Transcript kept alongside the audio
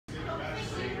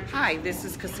Hi, this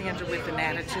is Cassandra with an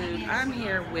Attitude. I'm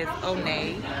here with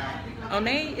Onay.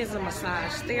 Onay is a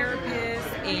massage therapist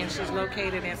and she's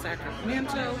located in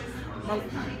Sacramento.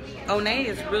 Onay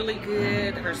is really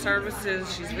good. Her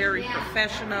services, she's very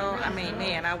professional. I mean,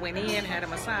 man, I went in, had a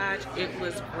massage. It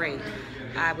was great.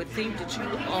 I would think that you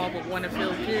all would want to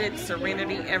feel good,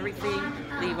 serenity, everything.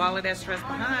 Leave all of that stress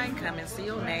behind. Come and see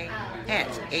Onay at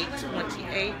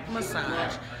 828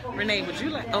 Massage.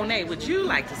 Onay, would you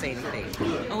like to say anything?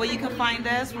 Well, you can find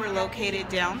us. We're located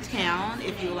downtown.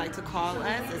 If you would like to call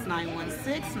us, it's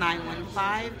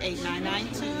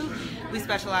 916-915-8992. We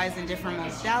specialize in different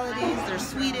modalities. There's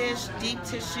Swedish, deep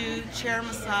tissue, chair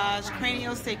massage,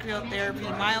 craniosacral therapy,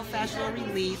 myofascial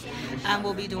release.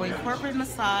 We'll be doing corporate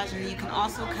massage, and you can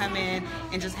also come in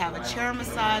and just have a chair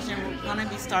massage, and we're going to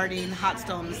be starting hot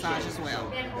stone massage as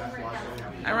well.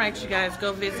 All right, you guys,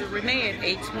 go visit Renee at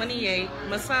 828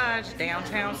 Massage,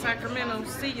 downtown Sacramento.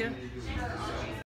 See ya.